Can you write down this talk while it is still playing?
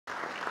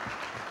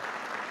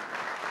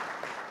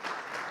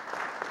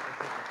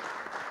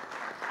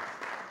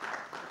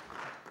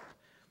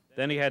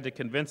Then he had to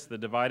convince the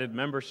divided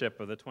membership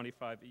of the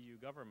 25 EU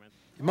governments.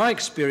 In my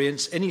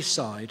experience, any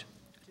side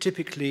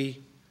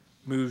typically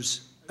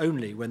moves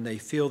only when they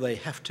feel they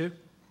have to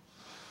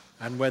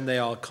and when they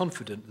are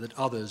confident that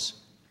others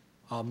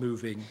are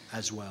moving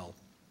as well.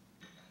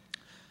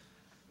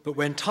 But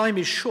when time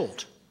is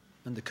short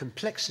and the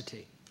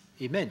complexity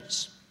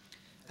immense,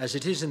 as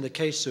it is in the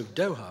case of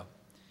Doha,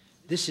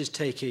 this is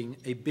taking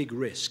a big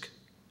risk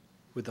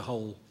with the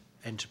whole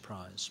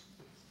enterprise.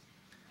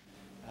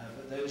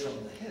 But those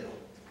on the Hill,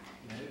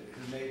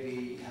 who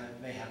may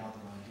have other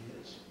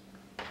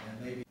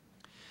ideas,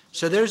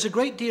 So there is a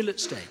great deal at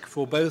stake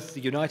for both the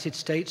United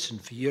States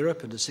and for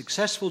Europe, and a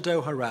successful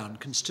Doha round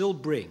can still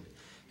bring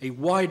a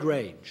wide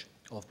range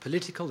of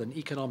political and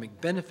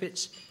economic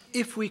benefits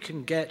if we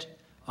can get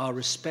our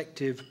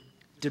respective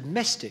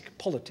domestic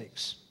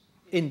politics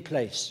in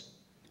place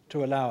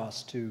to allow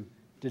us to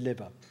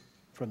deliver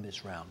from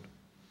this round.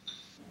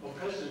 Well,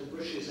 President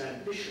Bush's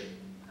ambition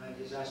and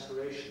his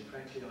aspiration,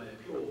 frankly, I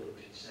applaud what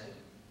he said.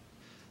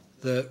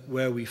 That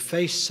where we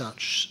face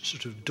such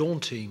sort of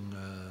daunting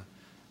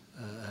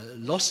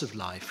loss of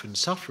life and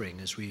suffering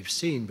as we've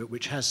seen, but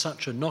which has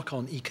such a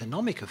knock-on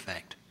economic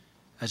effect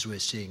as we're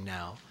seeing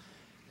now,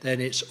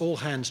 then it's all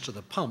hands to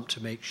the pump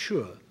to make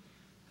sure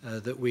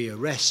that we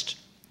arrest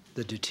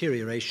the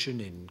deterioration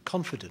in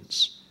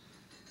confidence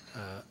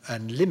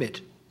and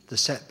limit the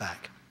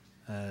setback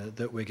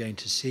that we're going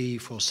to see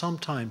for some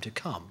time to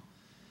come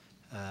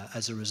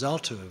as a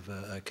result of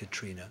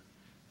Katrina.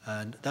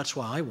 And that's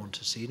why I want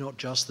to see not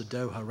just the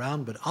Doha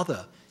round, but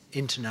other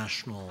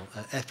international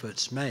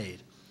efforts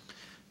made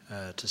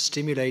to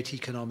stimulate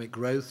economic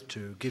growth,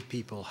 to give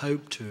people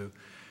hope, to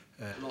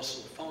loss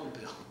of the farm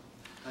bill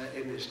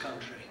in this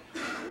country.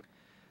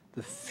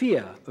 The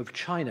fear of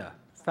China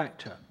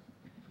factor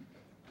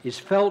is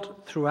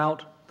felt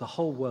throughout the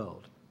whole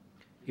world,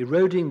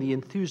 eroding the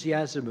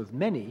enthusiasm of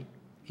many,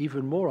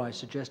 even more, I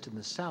suggest, in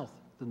the South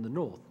than the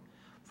North,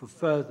 for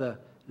further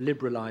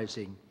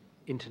liberalizing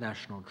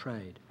international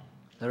trade.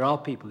 There are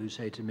people who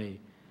say to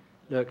me,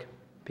 look,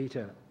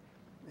 Peter,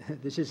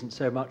 this isn't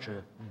so much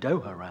a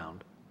Doha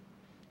round,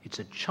 it's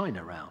a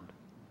China round,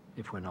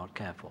 if we're not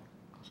careful.